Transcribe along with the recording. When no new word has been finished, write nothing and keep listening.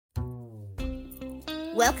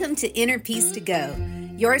Welcome to Inner Peace to Go,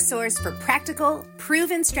 your source for practical,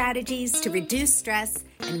 proven strategies to reduce stress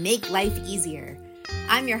and make life easier.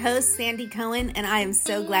 I'm your host, Sandy Cohen, and I am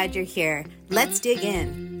so glad you're here. Let's dig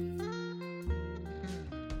in.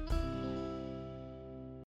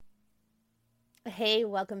 Hey,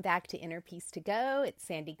 welcome back to Inner Peace to Go. It's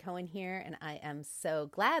Sandy Cohen here, and I am so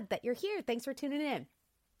glad that you're here. Thanks for tuning in.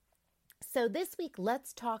 So this week,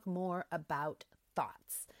 let's talk more about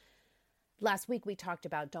thoughts. Last week, we talked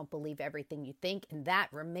about don't believe everything you think, and that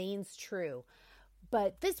remains true.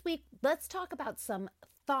 But this week, let's talk about some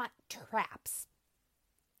thought traps.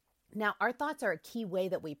 Now, our thoughts are a key way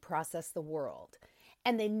that we process the world,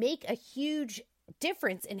 and they make a huge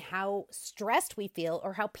difference in how stressed we feel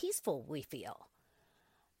or how peaceful we feel.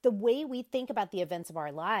 The way we think about the events of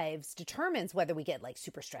our lives determines whether we get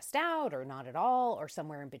super stressed out or not at all or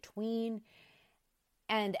somewhere in between.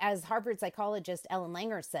 And as Harvard psychologist Ellen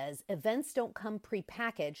Langer says, events don't come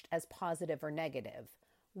prepackaged as positive or negative.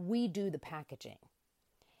 We do the packaging.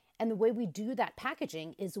 And the way we do that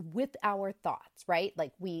packaging is with our thoughts, right?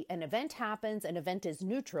 An event happens, an event is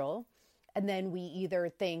neutral, and then we either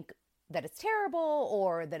think that it's terrible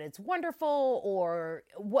or that it's wonderful or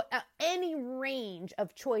any range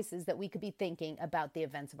of choices that we could be thinking about the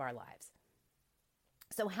events of our lives.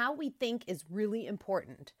 So how we think is really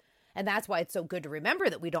important. And that's why it's so good to remember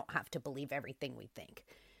that we don't have to believe everything we think.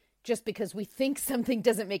 Just because we think something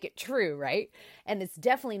doesn't make it true, right? And it's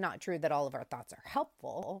definitely not true that all of our thoughts are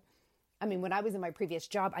helpful. I mean, when I was in my previous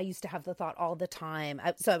job, I used to have the thought all the time.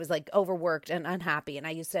 So I was overworked and unhappy. And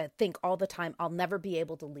I used to think all the time, I'll never be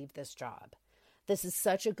able to leave this job. This is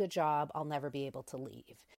such a good job. I'll never be able to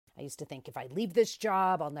leave. I used to think if I leave this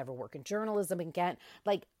job, I'll never work in journalism again.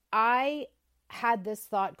 I had this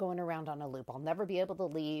thought going around on a loop. I'll never be able to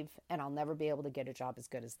leave and I'll never be able to get a job as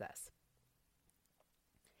good as this.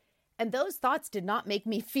 And those thoughts did not make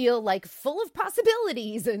me feel full of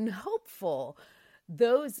possibilities and hopeful.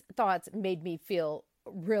 Those thoughts made me feel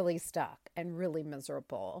really stuck and really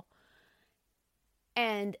miserable.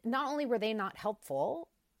 And not only were they not helpful,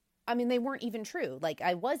 they weren't even true.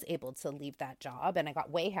 I was able to leave that job and I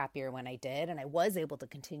got way happier when I did. And I was able to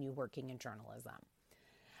continue working in journalism.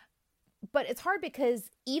 But it's hard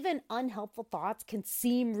because even unhelpful thoughts can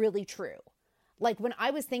seem really true. When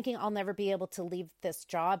I was thinking I'll never be able to leave this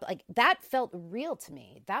job, that felt real to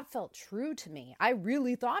me. That felt true to me. I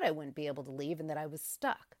really thought I wouldn't be able to leave and that I was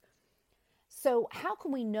stuck. So how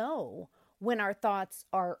can we know when our thoughts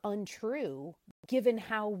are untrue, given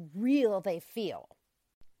how real they feel?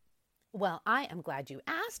 Well, I am glad you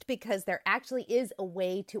asked because there actually is a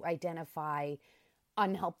way to identify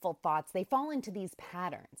unhelpful thoughts. They fall into these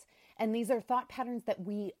patterns. And these are thought patterns that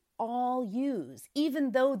we all use,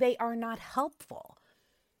 even though they are not helpful.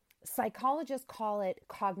 Psychologists call it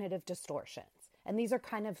cognitive distortions. And these are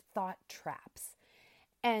kind of thought traps.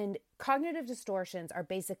 And cognitive distortions are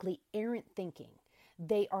basically errant thinking.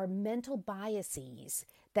 They are mental biases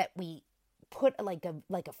that we put like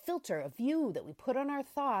a filter, a view that we put on our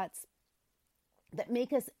thoughts that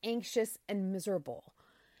make us anxious and miserable.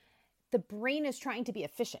 The brain is trying to be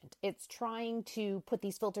efficient. It's trying to put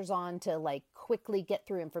these filters on to quickly get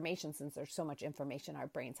through information since there's so much information our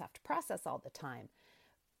brains have to process all the time.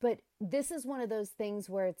 But this is one of those things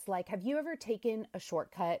where it's have you ever taken a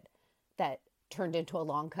shortcut that turned into a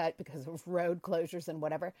long cut because of road closures and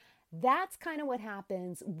whatever? That's kind of what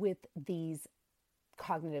happens with these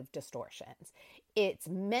cognitive distortions. It's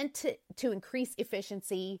meant to increase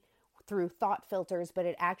efficiency through thought filters, but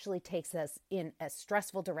it actually takes us in a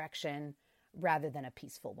stressful direction rather than a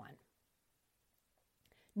peaceful one.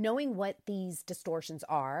 Knowing what these distortions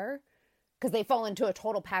are, because they fall into a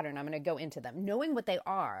total pattern, I'm going to go into them. Knowing what they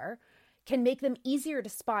are can make them easier to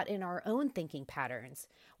spot in our own thinking patterns,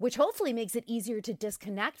 which hopefully makes it easier to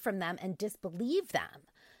disconnect from them and disbelieve them.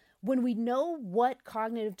 When we know what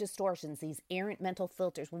cognitive distortions, these errant mental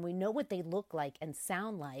filters, when we know what they look like and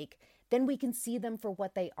sound like, then we can see them for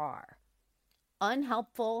what they are.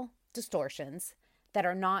 Unhelpful distortions that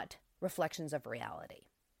are not reflections of reality.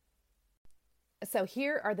 So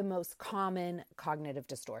here are the most common cognitive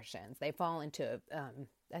distortions. They fall into,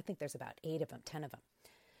 I think there's about 8 of them, 10 of them.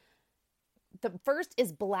 The first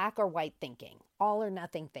is black or white thinking, all or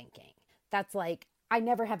nothing thinking. That's I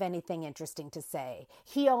never have anything interesting to say.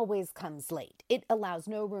 He always comes late. It allows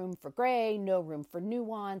no room for gray, no room for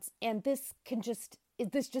nuance. And this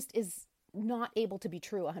just is not able to be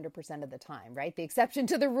true 100% of the time, right? The exception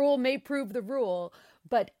to the rule may prove the rule,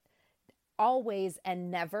 but always and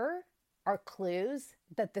never are clues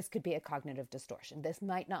that this could be a cognitive distortion. This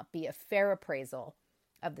might not be a fair appraisal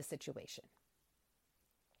of the situation.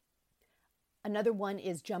 Another one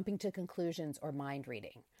is jumping to conclusions or mind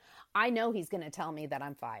reading. I know he's going to tell me that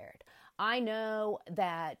I'm fired. I know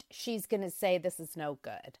that she's going to say this is no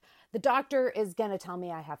good. The doctor is going to tell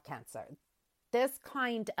me I have cancer. This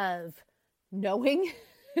kind of knowing.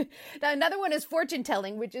 Another one is fortune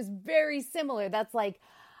telling, which is very similar. That's like,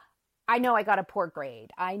 I know I got a poor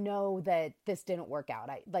grade. I know that this didn't work out.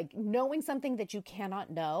 I like knowing something that you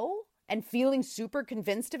cannot know and feeling super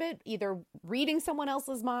convinced of it, either reading someone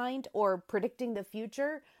else's mind or predicting the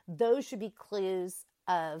future. Those should be clues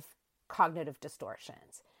of cognitive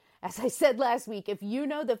distortions. As I said last week, if you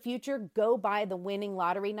know the future, go buy the winning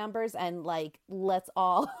lottery numbers and let's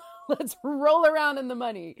roll around in the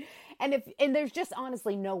money. And there's just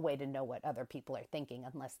honestly no way to know what other people are thinking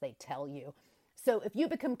unless they tell you. So if you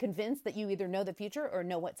become convinced that you either know the future or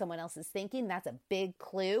know what someone else is thinking, that's a big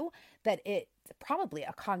clue that it's probably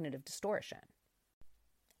a cognitive distortion.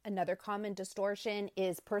 Another common distortion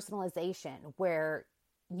is personalization, where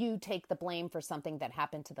you take the blame for something that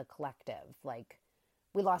happened to the collective. Like,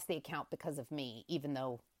 we lost the account because of me, even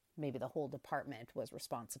though maybe the whole department was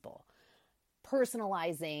responsible.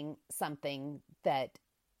 Personalizing something that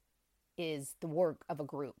is the work of a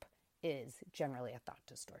group is generally a thought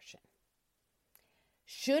distortion.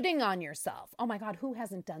 Shoulding on yourself. Oh my God, who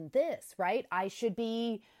hasn't done this, right? I should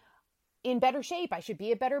be in better shape. I should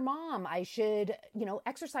be a better mom. I should,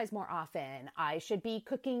 exercise more often. I should be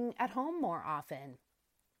cooking at home more often.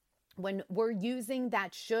 When we're using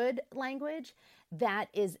that should language, that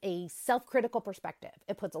is a self-critical perspective.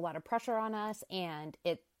 It puts a lot of pressure on us, and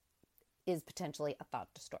it is potentially a thought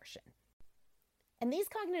distortion. And these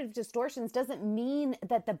cognitive distortions doesn't mean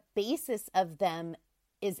that the basis of them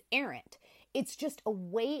is errant. It's just a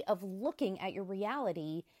way of looking at your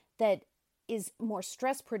reality that is more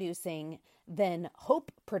stress-producing than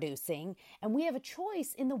hope-producing. And we have a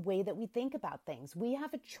choice in the way that we think about things. We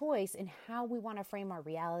have a choice in how we want to frame our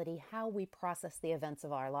reality, how we process the events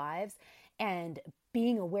of our lives. And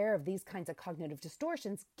being aware of these kinds of cognitive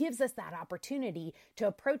distortions gives us that opportunity to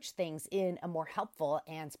approach things in a more helpful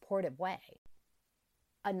and supportive way.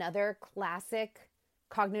 Another classic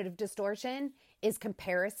cognitive distortion is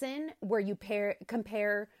comparison, where you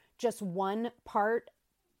compare just one part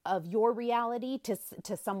of your reality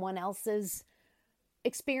to someone else's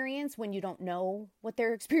experience when you don't know what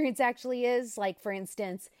their experience actually is. Like, for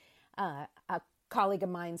instance, a colleague of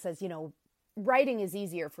mine says, writing is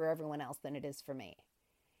easier for everyone else than it is for me.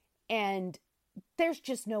 And there's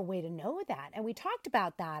just no way to know that. And we talked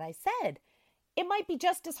about that. I said, it might be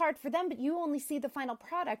just as hard for them, but you only see the final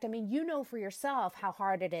product. I mean, you know for yourself how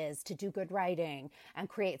hard it is to do good writing and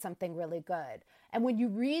create something really good. And when you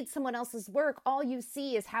read someone else's work, all you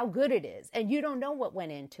see is how good it is, and you don't know what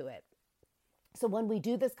went into it. So when we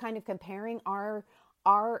do this kind of comparing our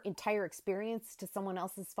entire experience to someone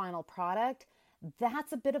else's final product,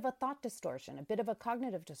 that's a bit of a thought distortion, a bit of a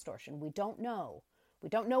cognitive distortion. We don't know. We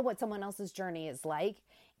don't know what someone else's journey is like,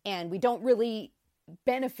 and we don't really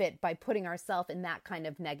benefit by putting ourselves in that kind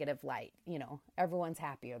of negative light. Everyone's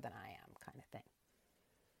happier than I am kind of thing.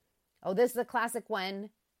 Oh, this is a classic one,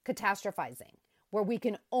 catastrophizing, where we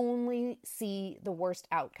can only see the worst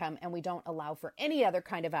outcome and we don't allow for any other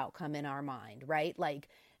kind of outcome in our mind, right? Like,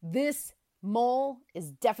 this mole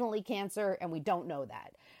is definitely cancer and we don't know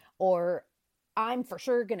that. Or I'm for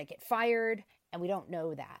sure going to get fired and we don't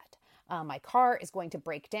know that. My car is going to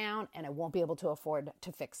break down and I won't be able to afford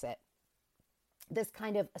to fix it. This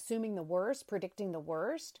kind of assuming the worst, predicting the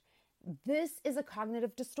worst, this is a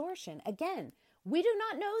cognitive distortion. Again, we do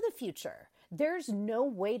not know the future. There's no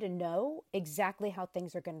way to know exactly how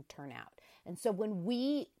things are going to turn out. And so when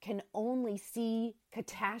we can only see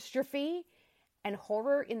catastrophe and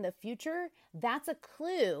horror in the future, that's a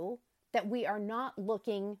clue that we are not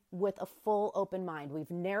looking with a full open mind.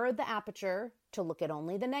 We've narrowed the aperture to look at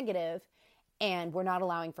only the negative, and we're not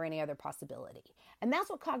allowing for any other possibility. And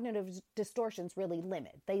that's what cognitive distortions really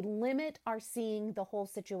limit. They limit our seeing the whole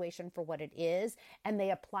situation for what it is, and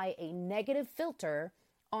they apply a negative filter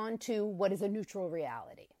onto what is a neutral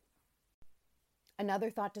reality.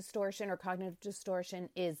 Another thought distortion or cognitive distortion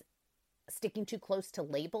is sticking too close to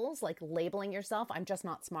labels, like labeling yourself, I'm just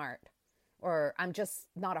not smart, or I'm just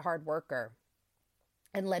not a hard worker,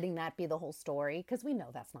 and letting that be the whole story, because we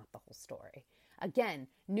know that's not the whole story. Again,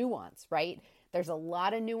 nuance, right? There's a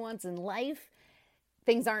lot of nuance in life.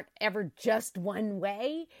 Things aren't ever just one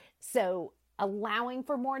way. So allowing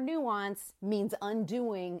for more nuance means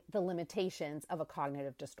undoing the limitations of a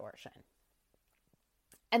cognitive distortion.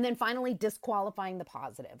 And then finally, disqualifying the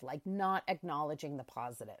positive, like not acknowledging the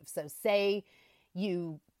positive. So say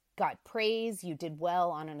you got praise, you did well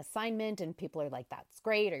on an assignment and people are like, that's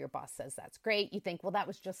great, or your boss says that's great. You think, well, that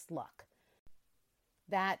was just luck.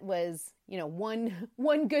 That was,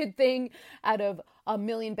 one good thing out of a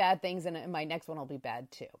million bad things, and my next one will be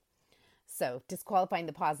bad too. So disqualifying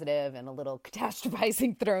the positive and a little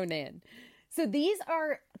catastrophizing thrown in. So these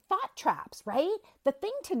are thought traps, right? The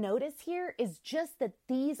thing to notice here is just that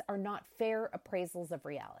these are not fair appraisals of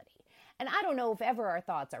reality. And I don't know if ever our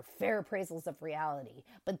thoughts are fair appraisals of reality,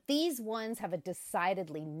 but these ones have a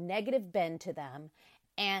decidedly negative bend to them.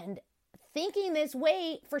 And thinking this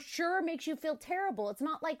way for sure makes you feel terrible. It's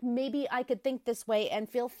not like maybe I could think this way and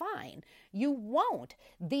feel fine. You won't.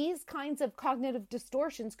 These kinds of cognitive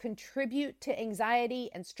distortions contribute to anxiety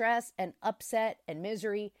and stress and upset and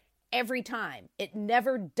misery every time. It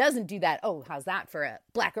never doesn't do that. Oh, how's that for a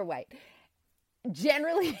black or white?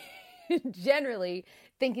 Generally,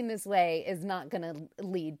 thinking this way is not going to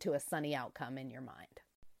lead to a sunny outcome in your mind.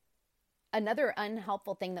 Another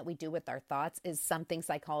unhelpful thing that we do with our thoughts is something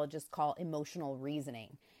psychologists call emotional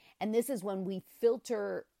reasoning. And this is when we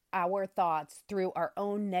filter our thoughts through our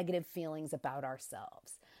own negative feelings about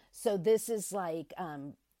ourselves. So this is like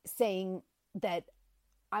saying that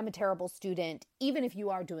I'm a terrible student, even if you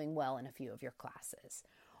are doing well in a few of your classes.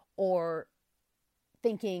 Or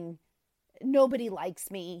thinking nobody likes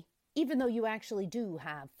me, even though you actually do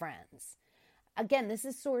have friends. Again, this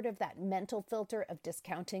is sort of that mental filter of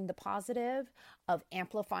discounting the positive, of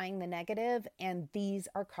amplifying the negative, and these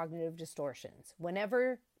are cognitive distortions.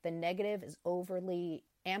 Whenever the negative is overly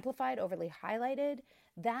amplified, overly highlighted,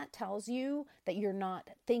 that tells you that you're not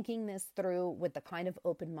thinking this through with the kind of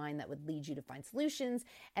open mind that would lead you to find solutions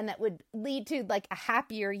and that would lead to like a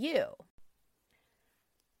happier you.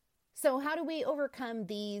 So how do we overcome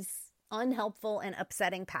these unhelpful and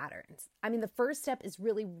upsetting patterns? I mean, the first step is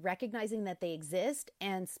really recognizing that they exist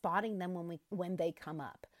and spotting them when they come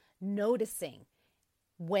up. Noticing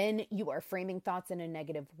when you are framing thoughts in a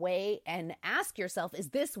negative way, and ask yourself, is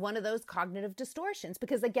this one of those cognitive distortions?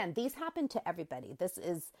 Because again, these happen to everybody. This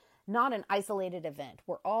is not an isolated event.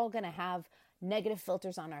 We're all going to have negative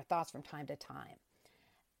filters on our thoughts from time to time.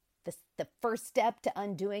 The first step to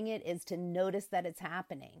undoing it is to notice that it's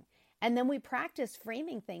happening. And then we practice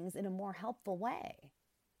framing things in a more helpful way.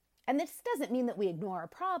 And this doesn't mean that we ignore our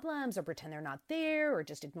problems or pretend they're not there or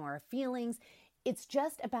just ignore our feelings. It's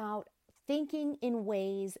just about thinking in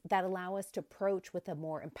ways that allow us to approach with a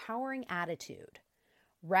more empowering attitude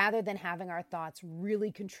rather than having our thoughts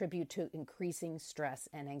really contribute to increasing stress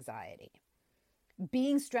and anxiety.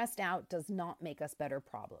 Being stressed out does not make us better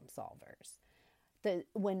problem solvers.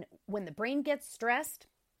 When the brain gets stressed,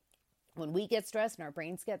 when we get stressed and our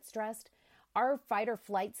brains get stressed, our fight or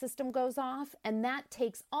flight system goes off, and that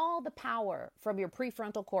takes all the power from your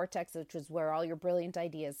prefrontal cortex, which is where all your brilliant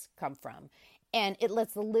ideas come from. And it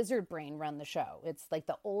lets the lizard brain run the show. It's like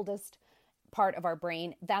the oldest part of our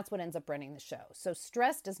brain. That's what ends up running the show. So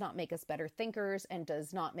stress does not make us better thinkers and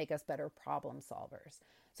does not make us better problem solvers.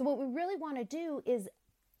 So what we really want to do is,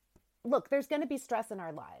 look, there's going to be stress in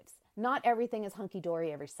our lives. Not everything is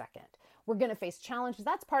hunky-dory every second. We're going to face challenges.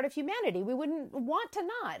 That's part of humanity. We wouldn't want to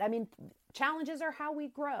not. I mean, challenges are how we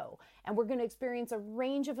grow. And we're going to experience a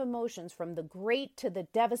range of emotions from the great to the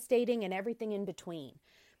devastating and everything in between.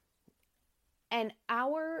 And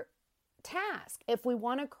our task, if we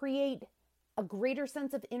want to create a greater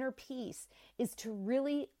sense of inner peace, is to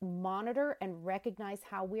really monitor and recognize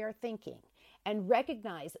how we are thinking and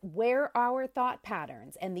recognize where our thought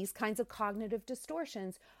patterns and these kinds of cognitive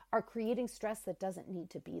distortions are creating stress that doesn't need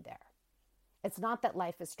to be there. It's not that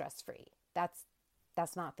life is stress-free. That's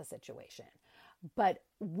not the situation. But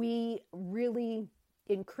we really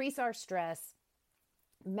increase our stress,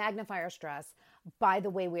 magnify our stress by the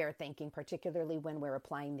way we are thinking, particularly when we're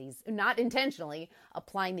applying these, not intentionally,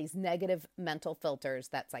 applying these negative mental filters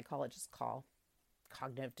that psychologists call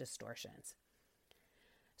cognitive distortions.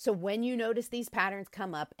 So when you notice these patterns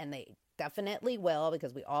come up, and they definitely will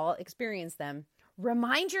because we all experience them,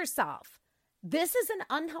 remind yourself, this is an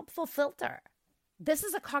unhelpful filter. This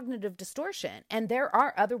is a cognitive distortion, and there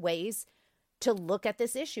are other ways to look at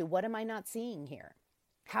this issue. What am I not seeing here?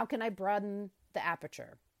 How can I broaden the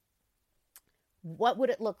aperture? What would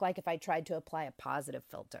it look like if I tried to apply a positive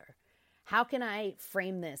filter? How can I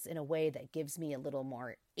frame this in a way that gives me a little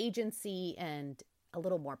more agency and a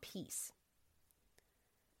little more peace?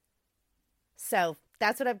 So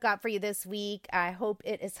that's what I've got for you this week. I hope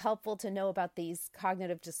it is helpful to know about these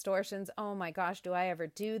cognitive distortions. Oh my gosh, do I ever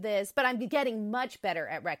do this? But I'm getting much better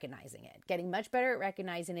at recognizing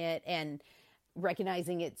it, and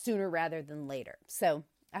recognizing it sooner rather than later. So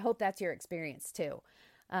I hope that's your experience too.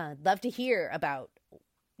 Love to hear about,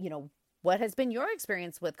 what has been your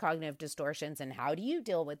experience with cognitive distortions and how do you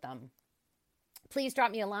deal with them? Please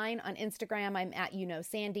drop me a line on Instagram. I'm at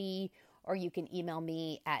Sandy, or you can email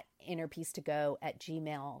me at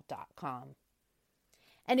innerpeacetogo@gmail.com.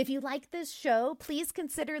 And if you like this show, please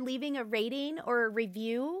consider leaving a rating or a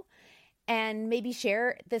review and maybe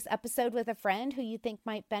share this episode with a friend who you think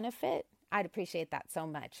might benefit. I'd appreciate that so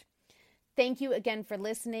much. Thank you again for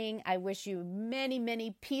listening. I wish you many,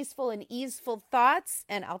 many peaceful and easeful thoughts,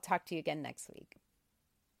 and I'll talk to you again next week.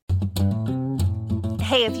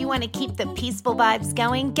 Hey, if you want to keep the peaceful vibes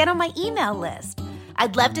going, get on my email list.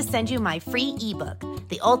 I'd love to send you my free ebook,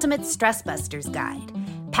 The Ultimate Stress Busters Guide,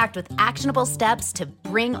 packed with actionable steps to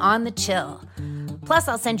bring on the chill. Plus,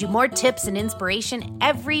 I'll send you more tips and inspiration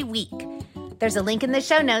every week. There's a link in the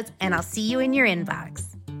show notes, and I'll see you in your inbox.